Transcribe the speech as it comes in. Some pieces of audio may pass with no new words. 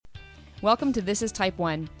Welcome to This is Type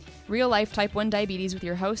 1, real-life Type 1 diabetes with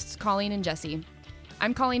your hosts, Colleen and Jesse.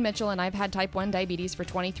 I'm Colleen Mitchell, and I've had Type 1 diabetes for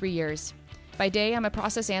 23 years. By day, I'm a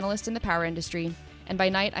process analyst in the power industry, and by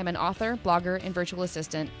night, I'm an author, blogger, and virtual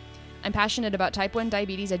assistant. I'm passionate about Type 1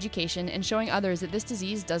 diabetes education and showing others that this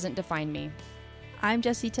disease doesn't define me. I'm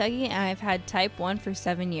Jessie Tuggy, and I've had Type 1 for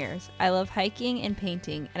 7 years. I love hiking and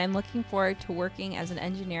painting, and I'm looking forward to working as an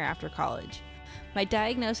engineer after college. My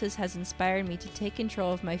diagnosis has inspired me to take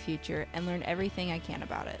control of my future and learn everything I can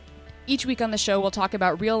about it. Each week on the show, we'll talk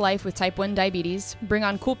about real life with Type 1 diabetes, bring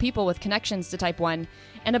on cool people with connections to Type 1,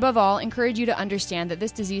 and above all, encourage you to understand that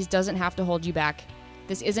this disease doesn't have to hold you back.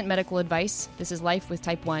 This isn't medical advice. This is life with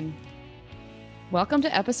Type 1. Welcome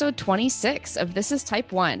to episode 26 of This is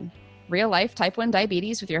Type 1, real life Type 1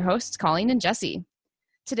 diabetes with your hosts, Colleen and Jesse.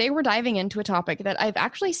 Today, we're diving into a topic that I've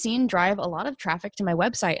actually seen drive a lot of traffic to my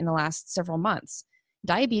website in the last several months,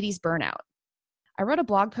 diabetes burnout. I wrote a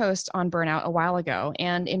blog post on burnout a while ago,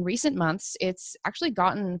 and in recent months, it's actually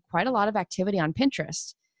gotten quite a lot of activity on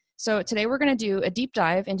Pinterest. So today, we're going to do a deep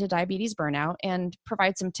dive into diabetes burnout and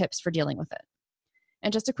provide some tips for dealing with it.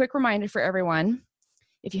 And just a quick reminder for everyone,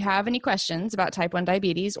 if you have any questions about Type 1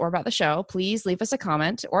 diabetes or about the show, please leave us a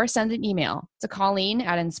comment or send an email to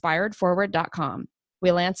colleen@inspiredforward.com.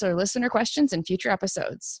 We'll answer listener questions in future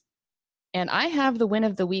episodes. And I have the win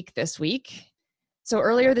of the week this week. So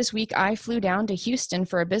earlier this week, I flew down to Houston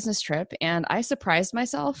for a business trip, and I surprised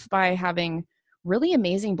myself by having really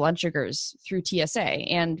amazing blood sugars through TSA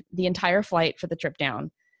and the entire flight for the trip down.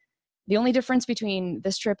 The only difference between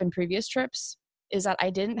this trip and previous trips is that I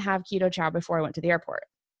didn't have keto chow before I went to the airport.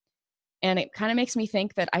 And it kind of makes me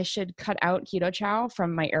think that I should cut out keto chow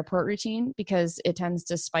from my airport routine because it tends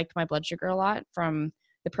to spike my blood sugar a lot from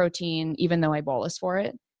the protein, even though I bolus for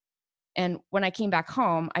it. And when I came back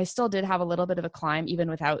home, I still did have a little bit of a climb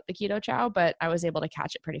even without the keto chow, but I was able to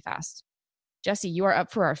catch it pretty fast. Jesse, you are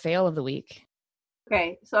up for our fail of the week.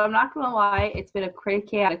 Okay, so I'm not going to lie, it's been a pretty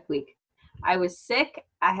chaotic week. I was sick,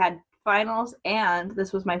 I had finals, and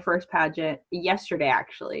this was my first pageant yesterday,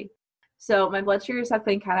 actually. So my blood sugars have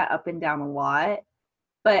been kind of up and down a lot,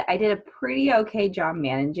 but I did a pretty okay job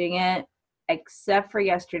managing it, except for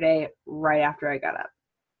yesterday, right after I got up.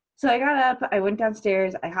 So I got up, I went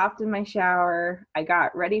downstairs, I hopped in my shower, I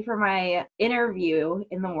got ready for my interview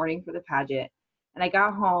in the morning for the pageant, and I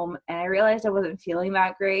got home, and I realized I wasn't feeling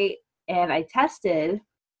that great, and I tested.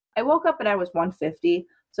 I woke up and I was 150,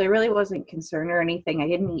 so I really wasn't concerned or anything. I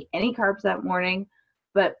didn't eat any carbs that morning.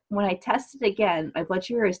 But when I tested again, my blood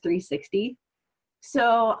sugar is 360.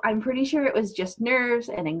 So I'm pretty sure it was just nerves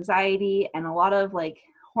and anxiety and a lot of like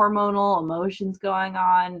hormonal emotions going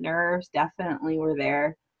on. Nerves definitely were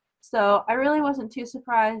there. So I really wasn't too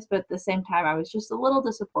surprised, but at the same time, I was just a little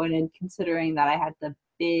disappointed considering that I had the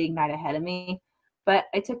big night ahead of me. But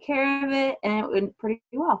I took care of it and it went pretty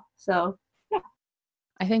well. So yeah.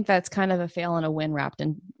 I think that's kind of a fail and a win wrapped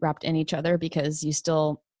in each other because you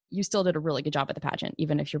still did a really good job at the pageant,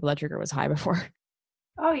 even if your blood sugar was high before.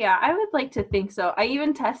 Oh yeah, I would like to think so. I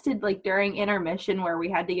even tested like during intermission where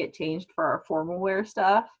we had to get changed for our formal wear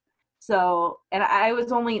stuff. So, and I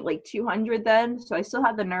was only like 200 then, so I still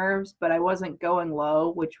had the nerves, but I wasn't going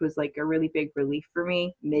low, which was like a really big relief for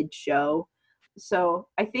me mid-show. So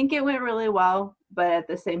I think it went really well, but at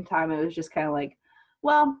the same time, it was just kind of like,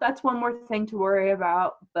 well, that's one more thing to worry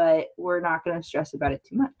about, but we're not going to stress about it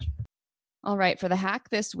too much. All right, for the hack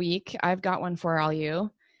this week, I've got one for all you.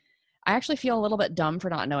 I actually feel a little bit dumb for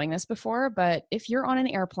not knowing this before, but if you're on an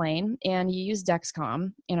airplane and you use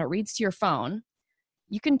Dexcom and it reads to your phone,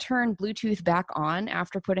 you can turn Bluetooth back on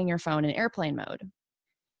after putting your phone in airplane mode.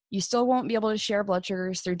 You still won't be able to share blood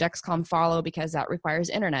sugars through Dexcom Follow because that requires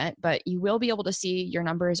internet, but you will be able to see your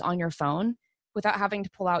numbers on your phone without having to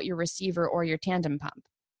pull out your receiver or your tandem pump.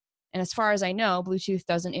 And as far as I know, Bluetooth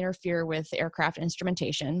doesn't interfere with aircraft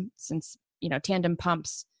instrumentation since tandem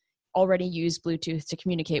pumps already use Bluetooth to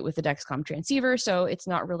communicate with the Dexcom transceiver, so it's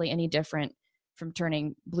not really any different from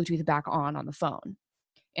turning Bluetooth back on the phone.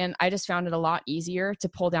 And I just found it a lot easier to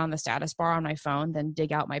pull down the status bar on my phone than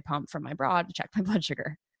dig out my pump from my bra to check my blood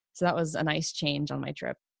sugar. So that was a nice change on my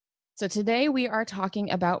trip. So today we are talking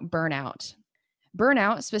about burnout.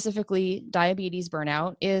 Burnout, specifically diabetes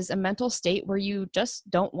burnout, is a mental state where you just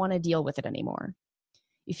don't want to deal with it anymore.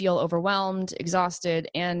 You feel overwhelmed, exhausted,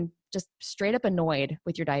 and just straight up annoyed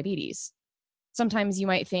with your diabetes. Sometimes you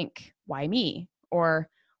might think, why me? Or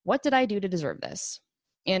what did I do to deserve this?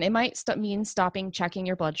 And it might mean stopping checking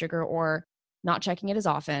your blood sugar or not checking it as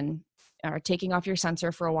often, or taking off your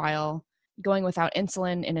sensor for a while, going without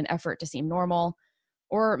insulin in an effort to seem normal,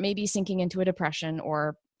 or maybe sinking into a depression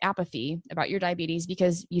or apathy about your diabetes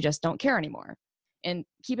because you just don't care anymore. And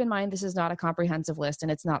keep in mind, this is not a comprehensive list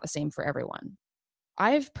and it's not the same for everyone.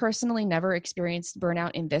 I've personally never experienced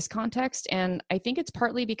burnout in this context, and I think it's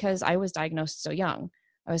partly because I was diagnosed so young.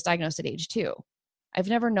 I was diagnosed at age 2. I've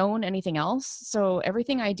never known anything else, so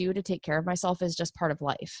everything I do to take care of myself is just part of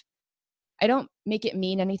life. I don't make it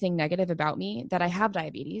mean anything negative about me that I have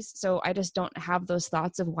diabetes, so I just don't have those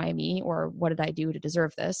thoughts of why me or what did I do to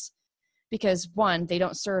deserve this. Because 1, they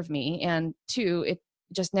don't serve me, and 2, it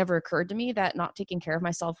just never occurred to me that not taking care of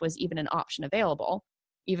myself was even an option available,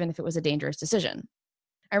 even if it was a dangerous decision.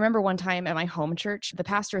 I remember one time at my home church, the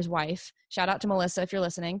pastor's wife, shout out to Melissa if you're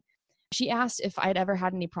listening, she asked if I'd ever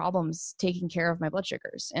had any problems taking care of my blood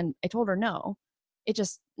sugars. And I told her no. It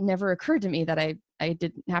just never occurred to me that I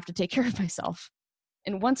didn't have to take care of myself.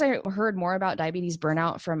 And once I heard more about diabetes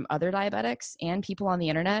burnout from other diabetics and people on the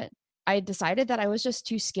internet, I decided that I was just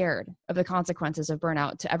too scared of the consequences of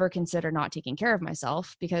burnout to ever consider not taking care of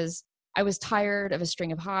myself, because I was tired of a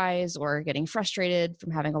string of highs or getting frustrated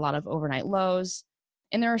from having a lot of overnight lows.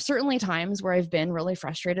 And there are certainly times where I've been really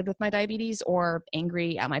frustrated with my diabetes or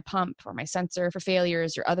angry at my pump or my sensor for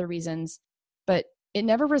failures or other reasons, but it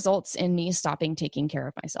never results in me stopping taking care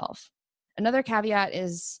of myself. Another caveat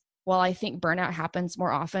is, while I think burnout happens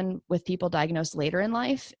more often with people diagnosed later in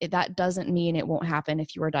life, that doesn't mean it won't happen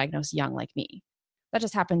if you were diagnosed young like me. That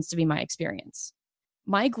just happens to be my experience.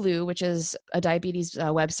 MyGlue, which is a diabetes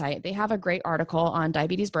website, they have a great article on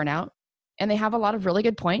diabetes burnout, and they have a lot of really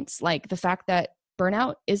good points, like the fact that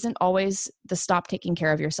burnout isn't always the stop taking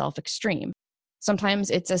care of yourself extreme.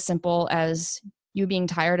 Sometimes it's as simple as you being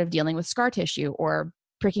tired of dealing with scar tissue or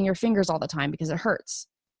pricking your fingers all the time because it hurts.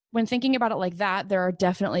 When thinking about it like that, there are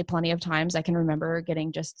definitely plenty of times I can remember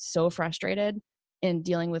getting just so frustrated and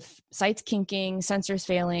dealing with sites kinking, sensors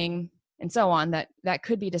failing, and so on that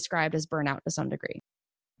could be described as burnout to some degree.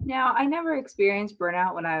 Now, I never experienced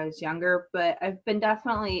burnout when I was younger, but I've been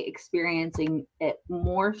definitely experiencing it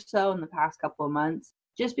more so in the past couple of months,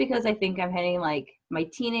 just because I think I'm hitting like my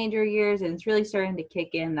teenager years and it's really starting to kick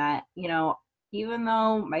in that, even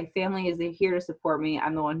though my family is here to support me,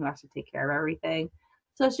 I'm the one who has to take care of everything.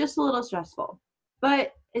 So it's just a little stressful,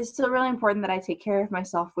 but it's still really important that I take care of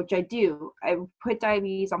myself, which I do. I put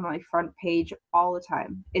diabetes on my front page all the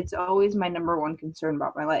time. It's always my number one concern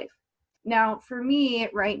about my life. Now, for me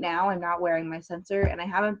right now, I'm not wearing my sensor, and I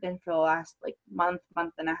haven't been for the last month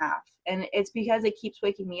and a half. And it's because it keeps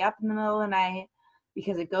waking me up in the middle of the night,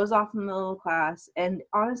 because it goes off in the middle of class. And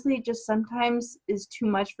honestly, it just sometimes is too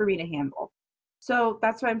much for me to handle. So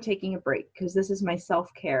that's why I'm taking a break, because this is my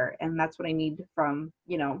self-care, and that's what I need from,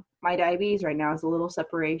 my diabetes right now is a little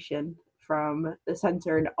separation from the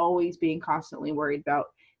sensor and always being constantly worried about,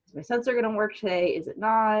 is my sensor going to work today? Is it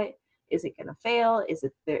not? Is it going to fail? Is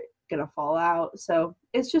it going to fall out? So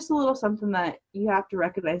it's just a little something that you have to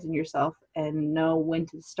recognize in yourself and know when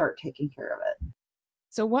to start taking care of it.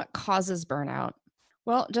 So what causes burnout?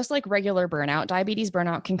 Well, just like regular burnout, diabetes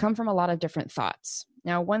burnout can come from a lot of different thoughts.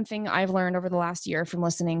 Now, one thing I've learned over the last year from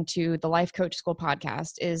listening to the Life Coach School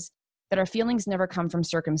podcast is that our feelings never come from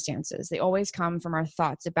circumstances. They always come from our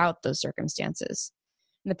thoughts about those circumstances.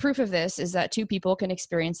 And the proof of this is that 2 people can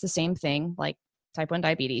experience the same thing, like type 1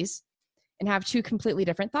 diabetes, and have 2 completely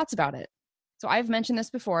different thoughts about it. So I've mentioned this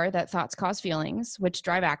before, that thoughts cause feelings, which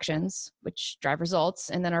drive actions, which drive results,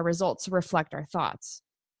 and then our results reflect our thoughts.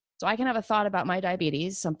 So I can have a thought about my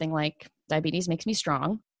diabetes, something like diabetes makes me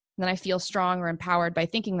strong, and then I feel strong or empowered by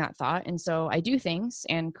thinking that thought. And so I do things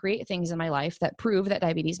and create things in my life that prove that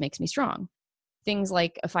diabetes makes me strong. Things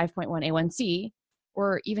like a 5.1 A1C,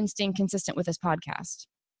 or even staying consistent with this podcast.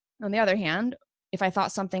 On the other hand, if I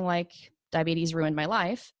thought something like diabetes ruined my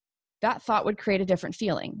life, that thought would create a different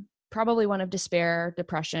feeling, probably one of despair,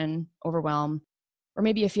 depression, overwhelm, or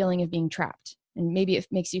maybe a feeling of being trapped. And maybe it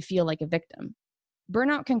makes you feel like a victim.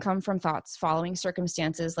 Burnout can come from thoughts following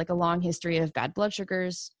circumstances like a long history of bad blood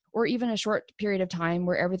sugars, or even a short period of time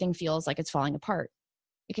where everything feels like it's falling apart.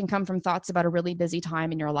 It can come from thoughts about a really busy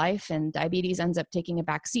time in your life, and diabetes ends up taking a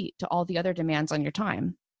back seat to all the other demands on your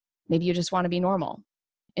time. Maybe you just want to be normal.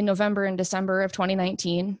 In November and December of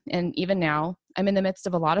 2019, and even now, I'm in the midst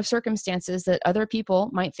of a lot of circumstances that other people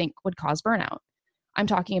might think would cause burnout. I'm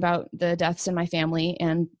talking about the deaths in my family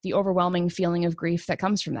and the overwhelming feeling of grief that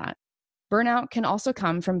comes from that. Burnout can also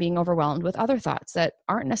come from being overwhelmed with other thoughts that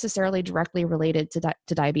aren't necessarily directly related to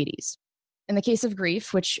diabetes. In the case of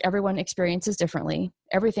grief, which everyone experiences differently,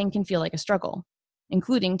 everything can feel like a struggle,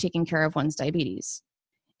 including taking care of one's diabetes.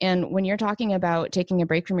 And when you're talking about taking a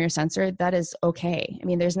break from your sensor, that is okay. I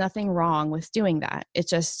mean, there's nothing wrong with doing that. It's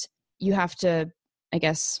just, you have to, I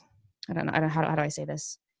guess, how do I say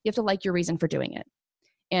this? You have to like your reason for doing it.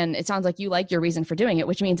 And it sounds like you like your reason for doing it,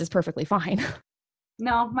 which means it's perfectly fine.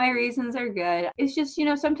 No, my reasons are good. It's just,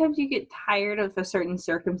 sometimes you get tired of a certain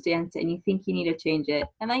circumstance and you think you need to change it.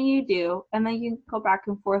 And then you do. And then you go back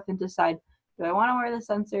and forth and decide, do I want to wear the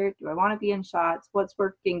sensor? Do I want to be in shots? What's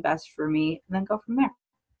working best for me? And then go from there.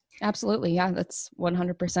 Absolutely. Yeah, that's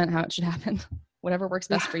 100% how it should happen. Whatever works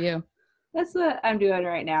best for you. That's what I'm doing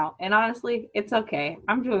right now. And honestly, it's okay.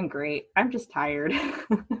 I'm doing great. I'm just tired.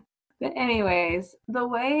 But anyways, the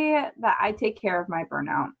way that I take care of my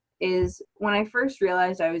burnout is when I first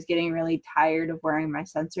realized I was getting really tired of wearing my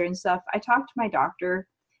sensor and stuff, I talked to my doctor,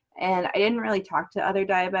 and I didn't really talk to other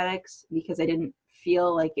diabetics because I didn't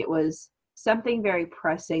feel like it was something very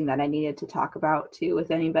pressing that I needed to talk about too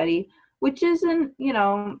with anybody, which isn't,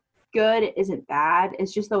 good, it isn't bad.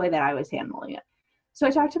 It's just the way that I was handling it. So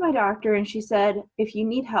I talked to my doctor and she said, if you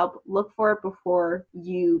need help, look for it before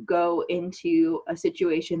you go into a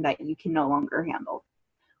situation that you can no longer handle,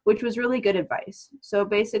 which was really good advice. So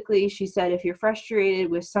basically she said, if you're frustrated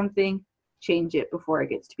with something, change it before it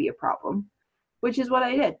gets to be a problem, which is what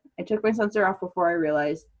I did. I took my sensor off before I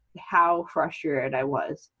realized how frustrated I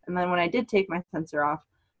was. And then when I did take my sensor off,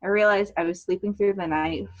 I realized I was sleeping through the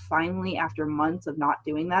night finally after months of not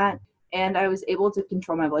doing that. And I was able to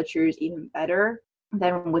control my blood sugars even better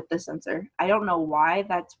than with the sensor. I don't know why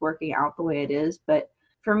that's working out the way it is, but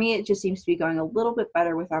for me, it just seems to be going a little bit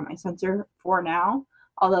better without my sensor for now,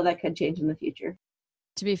 although that could change in the future.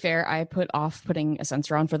 To be fair, I put off putting a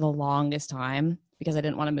sensor on for the longest time because I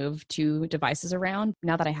didn't want to move two devices around.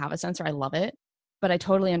 Now that I have a sensor, I love it. But I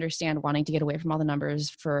totally understand wanting to get away from all the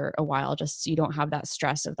numbers for a while just so you don't have that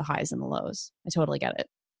stress of the highs and the lows. I totally get it.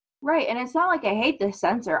 Right. And it's not like I hate this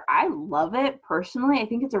sensor. I love it personally. I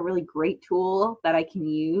think it's a really great tool that I can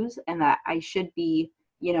use and that I should be,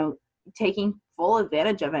 taking full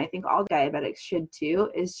advantage of. And I think all diabetics should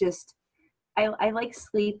too. Is just, I like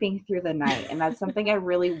sleeping through the night. And that's something I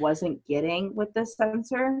really wasn't getting with this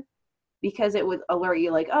sensor because it would alert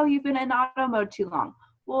you like, oh, you've been in auto mode too long.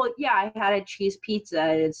 Well, yeah, I had a cheese pizza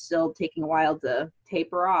and it's still taking a while to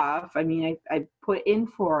taper off. I mean, I put in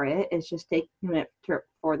for it. It's just taking a minute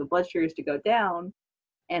for the blood sugars to go down.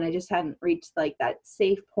 And I just hadn't reached like that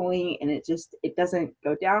safe point, and it doesn't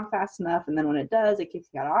go down fast enough. And then when it does, it kicks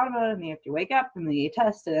you out of auto mode and you have to wake up and then you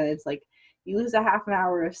test it. And it's like you lose a half an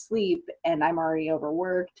hour of sleep and I'm already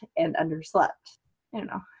overworked and underslept. I don't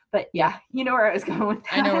know. But yeah, you know where I was going with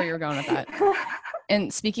that. I know where you were going with that.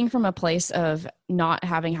 And speaking from a place of not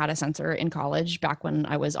having had a sensor in college back when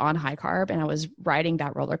I was on high carb and I was riding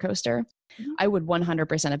that roller coaster, I would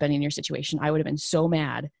 100% have been in your situation. I would have been so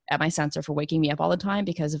mad at my sensor for waking me up all the time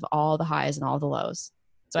because of all the highs and all the lows.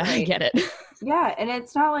 So right. I get it. Yeah. And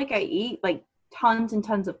it's not like I eat like tons and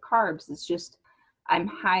tons of carbs. It's just I'm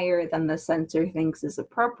higher than the sensor thinks is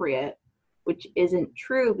appropriate, which isn't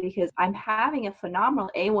true because I'm having a phenomenal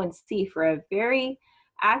A1C for a very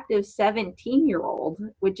active 17-year-old,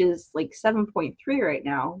 which is like 7.3 right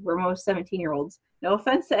now, where most 17-year-olds, no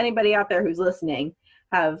offense to anybody out there who's listening,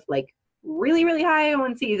 have like really, really high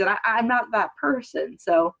A1Cs, and I'm not that person.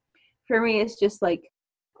 So for me, it's just like,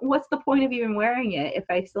 what's the point of even wearing it if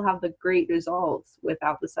I still have the great results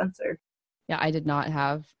without the sensor? Yeah, I did not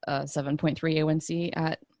have a 7.3 A1C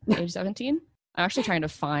at age 17. I'm actually trying to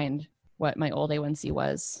find what my old A1C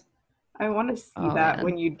was. I want to see that man.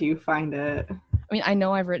 When you do find it. I mean, I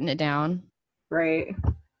know I've written it down. Right.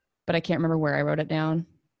 But I can't remember where I wrote it down,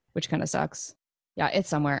 which kind of sucks. Yeah, it's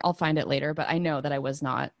somewhere. I'll find it later, but I know that I was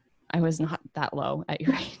not that low at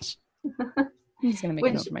your age. I'm just going to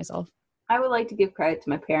make a note for myself. I would like to give credit to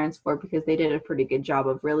my parents for, because they did a pretty good job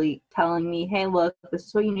of really telling me, hey, look, this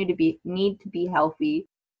is what you need to be healthy.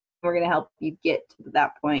 We're going to help you get to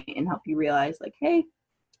that point and help you realize like, hey,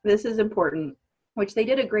 this is important, which they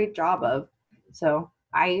did a great job of. So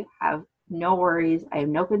I have no worries. I have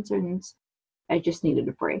no concerns. I just needed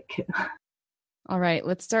a break. All right,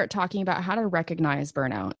 let's start talking about how to recognize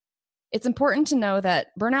burnout. It's important to know that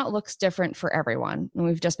burnout looks different for everyone, and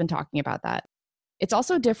we've just been talking about that. It's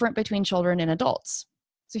also different between children and adults.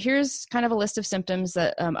 So here's kind of a list of symptoms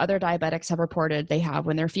that other diabetics have reported they have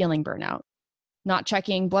when they're feeling burnout. Not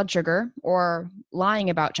checking blood sugar or lying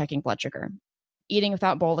about checking blood sugar. Eating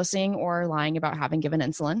without bolusing or lying about having given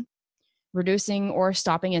insulin. Reducing or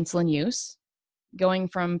stopping insulin use. Going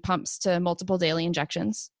from pumps to multiple daily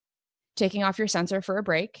injections. Taking off your sensor for a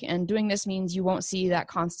break. And doing this means you won't see that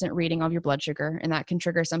constant reading of your blood sugar, and that can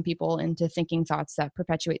trigger some people into thinking thoughts that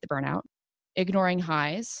perpetuate the burnout. Ignoring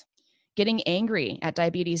highs. Getting angry at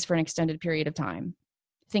diabetes for an extended period of time.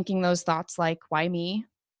 Thinking those thoughts like, why me?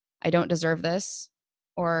 I don't deserve this.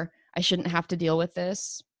 Or I shouldn't have to deal with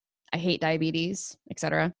this. I hate diabetes,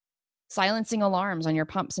 etc. Silencing alarms on your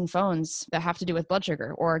pumps and phones that have to do with blood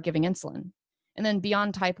sugar or giving insulin. And then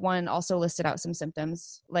Beyond Type 1 also listed out some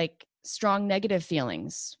symptoms like strong negative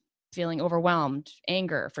feelings, feeling overwhelmed,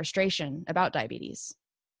 anger, frustration about diabetes,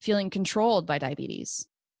 feeling controlled by diabetes,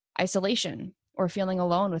 isolation, or feeling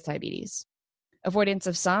alone with diabetes, avoidance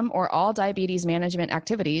of some or all diabetes management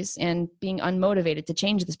activities, and being unmotivated to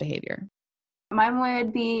change this behavior. Mine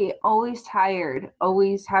would be always tired,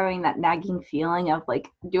 always having that nagging feeling of like,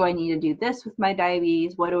 do I need to do this with my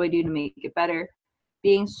diabetes? What do I do to make it better?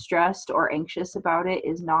 Being stressed or anxious about it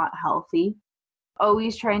is not healthy.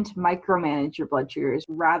 Always trying to micromanage your blood sugars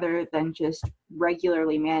rather than just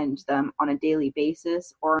regularly manage them on a daily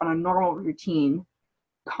basis or on a normal routine.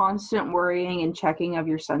 Constant worrying and checking of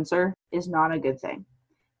your sensor is not a good thing.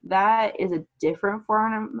 That is a different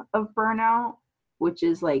form of burnout, which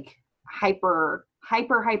is like hyper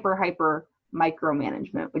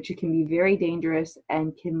micromanagement, which can be very dangerous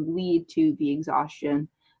and can lead to the exhaustion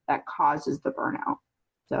that causes the burnout.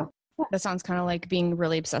 So that sounds kind of like being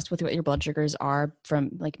really obsessed with what your blood sugars are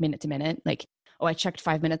from like minute to minute. Like, oh, I checked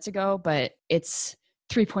 5 minutes ago, but it's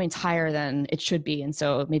 3 points higher than it should be. And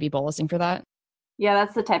so maybe bolusing for that. Yeah,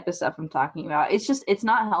 that's the type of stuff I'm talking about. It's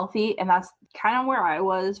not healthy. And that's kind of where I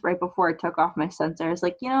was right before I took off my sensor. I was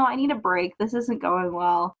like, I need a break. This isn't going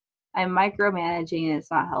well. I'm micromanaging and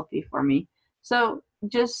it's not healthy for me. So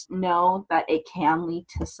just know that it can lead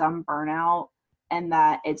to some burnout and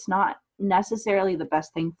that it's not necessarily the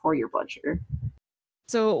best thing for your blood sugar.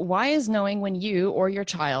 So why is knowing when you or your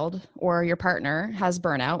child or your partner has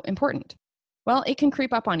burnout important? Well, it can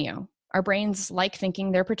creep up on you. Our brains like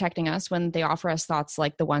thinking they're protecting us when they offer us thoughts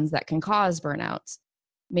like the ones that can cause burnouts.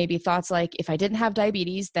 Maybe thoughts like, if I didn't have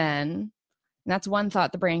diabetes, then... And that's one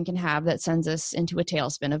thought the brain can have that sends us into a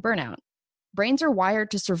tailspin of burnout. Brains are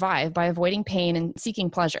wired to survive by avoiding pain and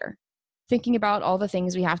seeking pleasure. Thinking about all the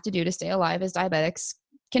things we have to do to stay alive as diabetics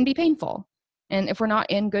can be painful. And if we're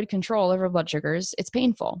not in good control of our blood sugars, it's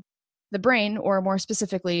painful. The brain, or more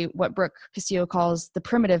specifically, what Brooke Castillo calls the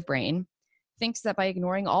primitive brain, thinks that by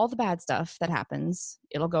ignoring all the bad stuff that happens,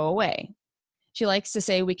 it'll go away. She likes to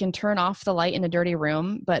say we can turn off the light in a dirty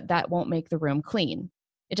room, but that won't make the room clean.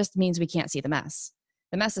 It just means we can't see the mess.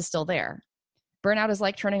 The mess is still there. Burnout is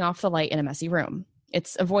like turning off the light in a messy room.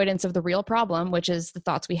 It's avoidance of the real problem, which is the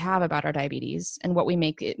thoughts we have about our diabetes and what we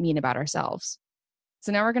make it mean about ourselves.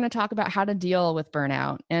 So now we're going to talk about how to deal with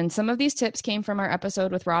burnout. And some of these tips came from our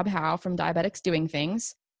episode with Rob Howe from Diabetics Doing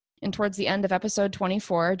Things. And towards the end of episode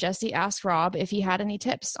 24, Jesse asked Rob if he had any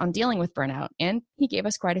tips on dealing with burnout, and he gave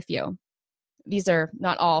us quite a few. These are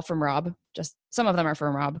not all from Rob, just some of them are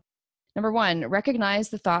from Rob. Number 1, recognize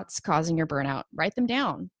the thoughts causing your burnout. Write them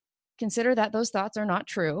down. Consider that those thoughts are not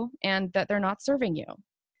true and that they're not serving you.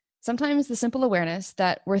 Sometimes the simple awareness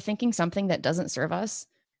that we're thinking something that doesn't serve us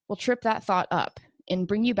will trip that thought up and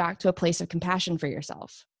bring you back to a place of compassion for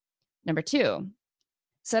yourself. Number 2,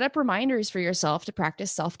 set up reminders for yourself to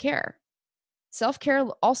practice self-care. Self-care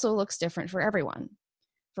also looks different for everyone.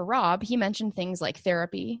 For Rob, he mentioned things like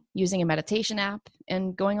therapy, using a meditation app,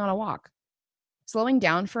 and going on a walk. Slowing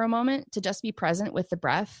down for a moment to just be present with the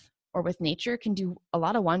breath or with nature can do a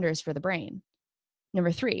lot of wonders for the brain.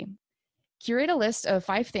 Number 3, curate a list of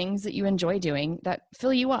 5 things that you enjoy doing that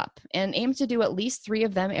fill you up and aim to do at least 3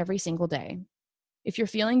 of them every single day. If you're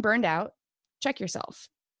feeling burned out, check yourself.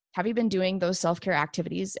 Have you been doing those self-care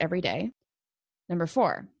activities every day? Number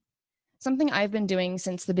 4, something I've been doing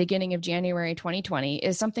since the beginning of January 2020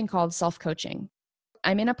 is something called self-coaching.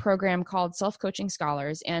 I'm in a program called Self-Coaching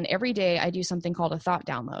Scholars, and every day I do something called a thought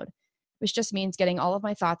download, which just means getting all of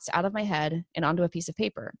my thoughts out of my head and onto a piece of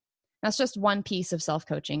paper. That's just one piece of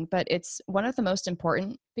self-coaching, but it's one of the most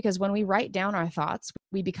important because when we write down our thoughts,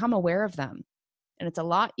 we become aware of them. And it's a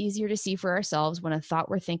lot easier to see for ourselves when a thought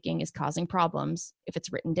we're thinking is causing problems if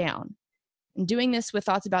it's written down. And doing this with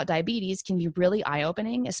thoughts about diabetes can be really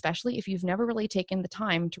eye-opening, especially if you've never really taken the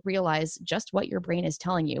time to realize just what your brain is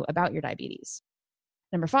telling you about your diabetes.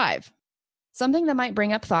 Number 5, something that might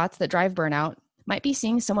bring up thoughts that drive burnout might be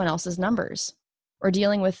seeing someone else's numbers or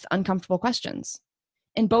dealing with uncomfortable questions.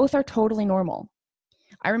 And both are totally normal.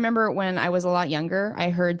 I remember when I was a lot younger, I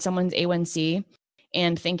heard someone's A1C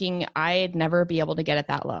and thinking I'd never be able to get it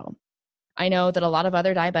that low. I know that a lot of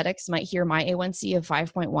other diabetics might hear my A1C of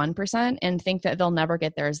 5.1% and think that they'll never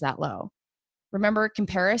get theirs that low. Remember,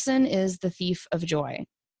 comparison is the thief of joy.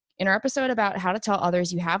 In our episode about how to tell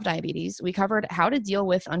others you have diabetes, we covered how to deal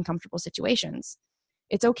with uncomfortable situations.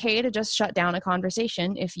 It's okay to just shut down a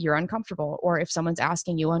conversation if you're uncomfortable or if someone's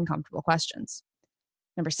asking you uncomfortable questions.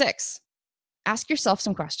 Number 6, ask yourself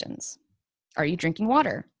some questions. Are you drinking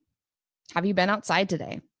water? Have you been outside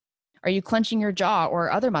today? Are you clenching your jaw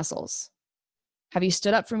or other muscles? Have you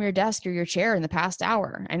stood up from your desk or your chair in the past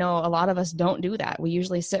hour? I know a lot of us don't do that. We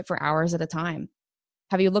usually sit for hours at a time.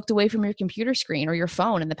 Have you looked away from your computer screen or your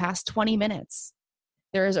phone in the past 20 minutes?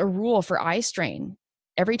 There is a rule for eye strain.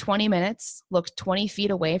 Every 20 minutes, look 20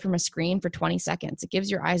 feet away from a screen for 20 seconds. It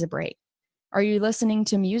gives your eyes a break. Are you listening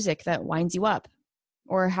to music that winds you up?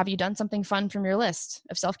 Or have you done something fun from your list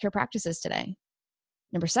of self-care practices today?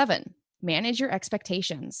 Number 7, manage your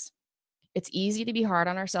expectations. It's easy to be hard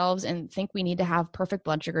on ourselves and think we need to have perfect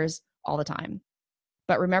blood sugars all the time.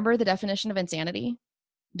 But remember the definition of insanity?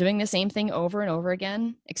 Doing the same thing over and over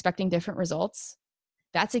again, expecting different results.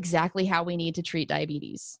 That's exactly how we need to treat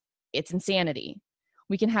diabetes. It's insanity.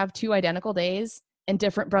 We can have 2 identical days and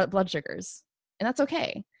different blood sugars. And that's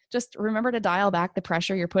okay. Just remember to dial back the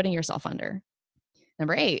pressure you're putting yourself under.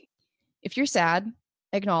 Number 8, if you're sad,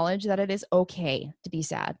 acknowledge that it is okay to be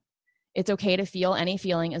sad. It's okay to feel any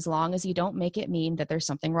feeling as long as you don't make it mean that there's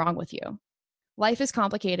something wrong with you. Life is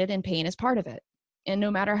complicated and pain is part of it. And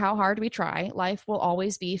no matter how hard we try, life will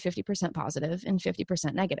always be 50% positive and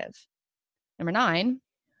 50% negative. Number 9,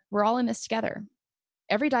 we're all in this together.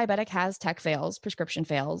 Every diabetic has tech fails, prescription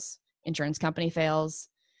fails, insurance company fails,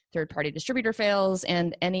 third-party distributor fails,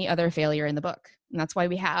 and any other failure in the book. And that's why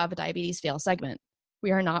we have a diabetes fail segment.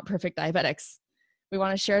 We are not perfect diabetics. We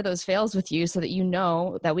want to share those fails with you so that you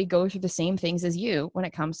know that we go through the same things as you when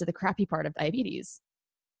it comes to the crappy part of diabetes.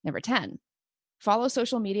 Number 10, follow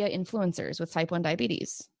social media influencers with type 1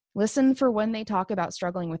 diabetes. Listen for when they talk about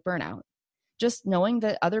struggling with burnout. Just knowing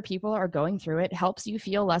that other people are going through it helps you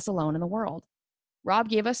feel less alone in the world. Rob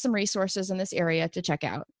gave us some resources in this area to check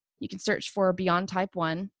out. You can search for Beyond Type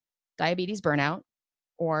 1, Diabetes Burnout,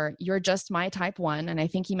 or You're Just My Type 1, and I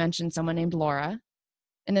think he mentioned someone named Laura.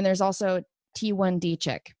 And then there's also T1D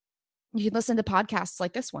Chick. You can listen to podcasts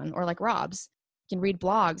like this one or like Rob's. You can read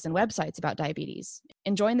blogs and websites about diabetes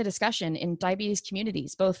and join the discussion in diabetes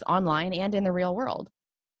communities, both online and in the real world.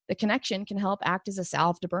 The connection can help act as a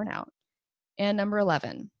salve to burnout. And number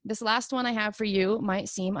 11, this last one I have for you might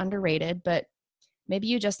seem underrated, but maybe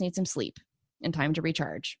you just need some sleep and time to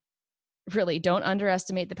recharge. Really, don't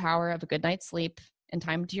underestimate the power of a good night's sleep and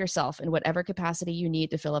time to yourself in whatever capacity you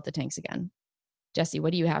need to fill up the tanks again. Jesse,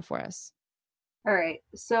 what do you have for us? All right.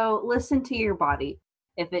 So listen to your body.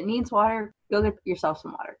 If it needs water, go get yourself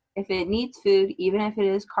some water. If it needs food, even if it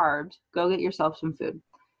is carbs, go get yourself some food.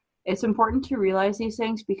 It's important to realize these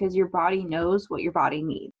things because your body knows what your body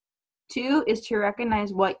needs. 2 is to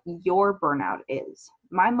recognize what your burnout is.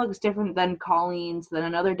 Mine looks different than Colleen's, than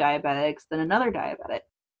another diabetic's, than another diabetic.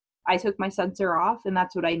 I took my sensor off and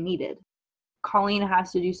that's what I needed. Colleen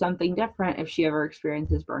has to do something different if she ever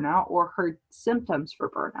experiences burnout or her symptoms for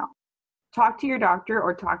burnout. Talk to your doctor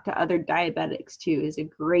or talk to other diabetics too is a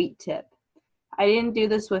great tip. I didn't do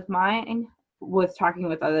this with mine, with talking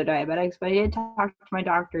with other diabetics, but I did talk to my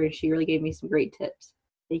doctor and she really gave me some great tips.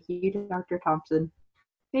 Thank you, Dr. Thompson.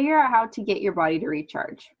 Figure out how to get your body to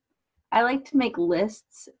recharge. I like to make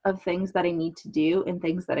lists of things that I need to do and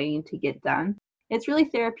things that I need to get done. It's really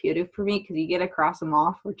therapeutic for me because you get to cross them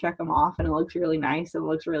off or check them off and it looks really nice and it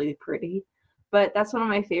looks really pretty. But that's one of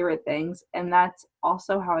my favorite things, and that's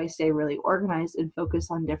also how I stay really organized and focus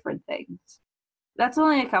on different things. That's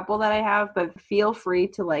only a couple that I have, but feel free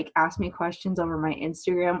to ask me questions over my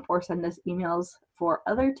Instagram or send us emails for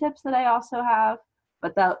other tips that I also have.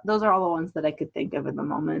 But those are all the ones that I could think of in the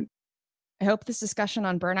moment. I hope this discussion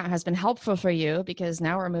on burnout has been helpful for you because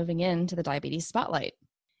now we're moving into the diabetes spotlight.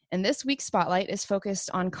 And this week's spotlight is focused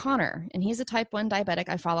on Connor, and he's a type 1 diabetic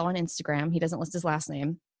I follow on Instagram. He doesn't list his last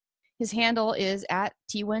name. His handle is at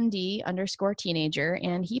T1D_teenager,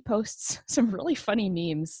 and he posts some really funny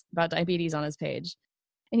memes about diabetes on his page.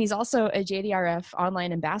 And he's also a JDRF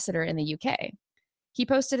online ambassador in the UK. He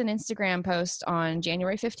posted an Instagram post on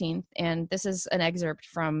January 15th, and this is an excerpt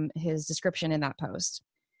from his description in that post.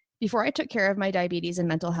 Before I took care of my diabetes and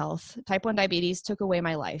mental health, type 1 diabetes took away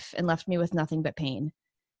my life and left me with nothing but pain.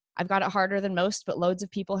 I've got it harder than most, but loads of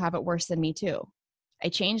people have it worse than me too. I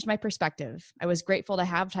changed my perspective. I was grateful to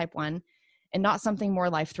have type 1 and not something more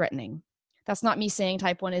life-threatening. That's not me saying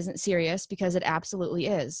type 1 isn't serious, because it absolutely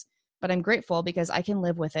is, but I'm grateful because I can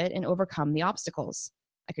live with it and overcome the obstacles.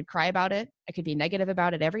 I could cry about it. I could be negative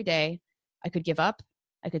about it every day. I could give up.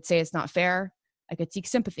 I could say it's not fair. I could seek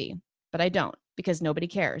sympathy, but I don't, because nobody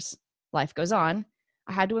cares. Life goes on.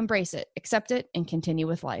 I had to embrace it, accept it, and continue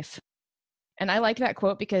with life. And I like that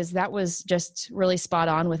quote because that was just really spot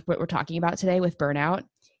on with what we're talking about today with burnout.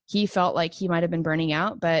 He felt like he might have been burning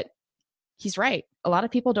out, but he's right. A lot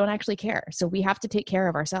of people don't actually care. So we have to take care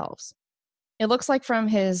of ourselves. It looks like from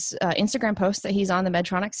his Instagram post that he's on the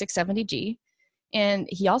Medtronic 670G. And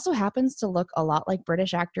he also happens to look a lot like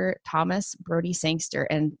British actor Thomas Brodie Sangster.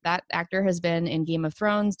 And that actor has been in Game of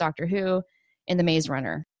Thrones, Doctor Who, and The Maze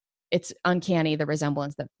Runner. It's uncanny, the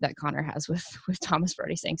resemblance that Connor has with Thomas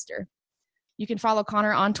Brodie Sangster. You can follow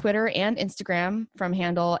Connor on Twitter and Instagram from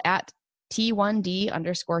handle at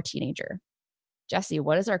T1D_teenager. Jesse,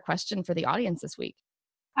 what is our question for the audience this week?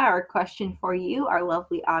 Our question for you, our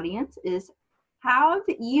lovely audience, is how have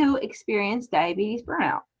you experienced diabetes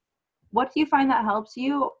burnout? What do you find that helps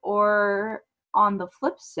you? Or on the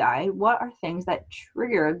flip side, what are things that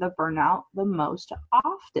trigger the burnout the most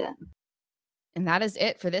often? And that is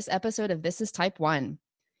it for this episode of This is Type 1.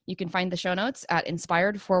 You can find the show notes at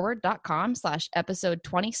inspiredforward.com/episode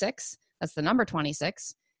 26. That's the number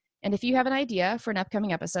 26. And if you have an idea for an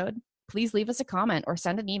upcoming episode, please leave us a comment or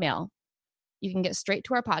send an email. You can get straight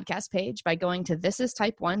to our podcast page by going to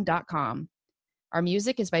thisistype1.com. Our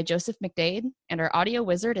music is by Joseph McDade, and our audio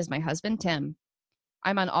wizard is my husband, Tim.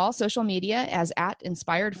 I'm on all social media as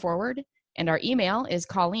 @InspiredForward, and our email is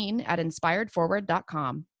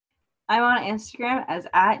Colleen@inspiredforward.com. I'm on Instagram as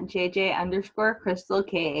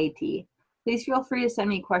 @JJ_CrystalKAT. Please feel free to send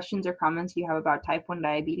me questions or comments you have about type 1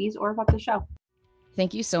 diabetes or about the show.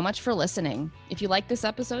 Thank you so much for listening. If you like this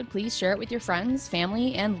episode, please share it with your friends,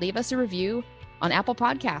 family, and leave us a review on Apple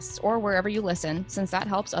Podcasts or wherever you listen, since that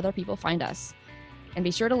helps other people find us. And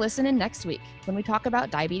be sure to listen in next week when we talk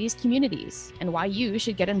about diabetes communities and why you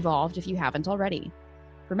should get involved if you haven't already.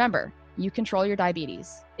 Remember, you control your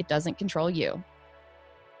diabetes. It doesn't control you.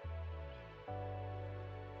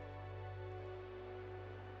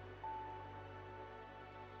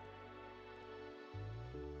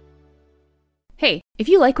 Hey, if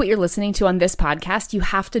you like what you're listening to on this podcast, you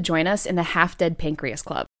have to join us in the Half Dead Pancreas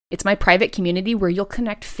Club. It's my private community where you'll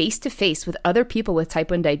connect face-to-face with other people with type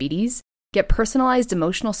 1 diabetes, get personalized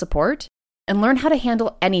emotional support, and learn how to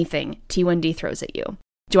handle anything T1D throws at you.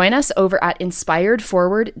 Join us over at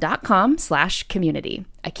inspiredforward.com/community.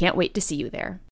 I can't wait to see you there.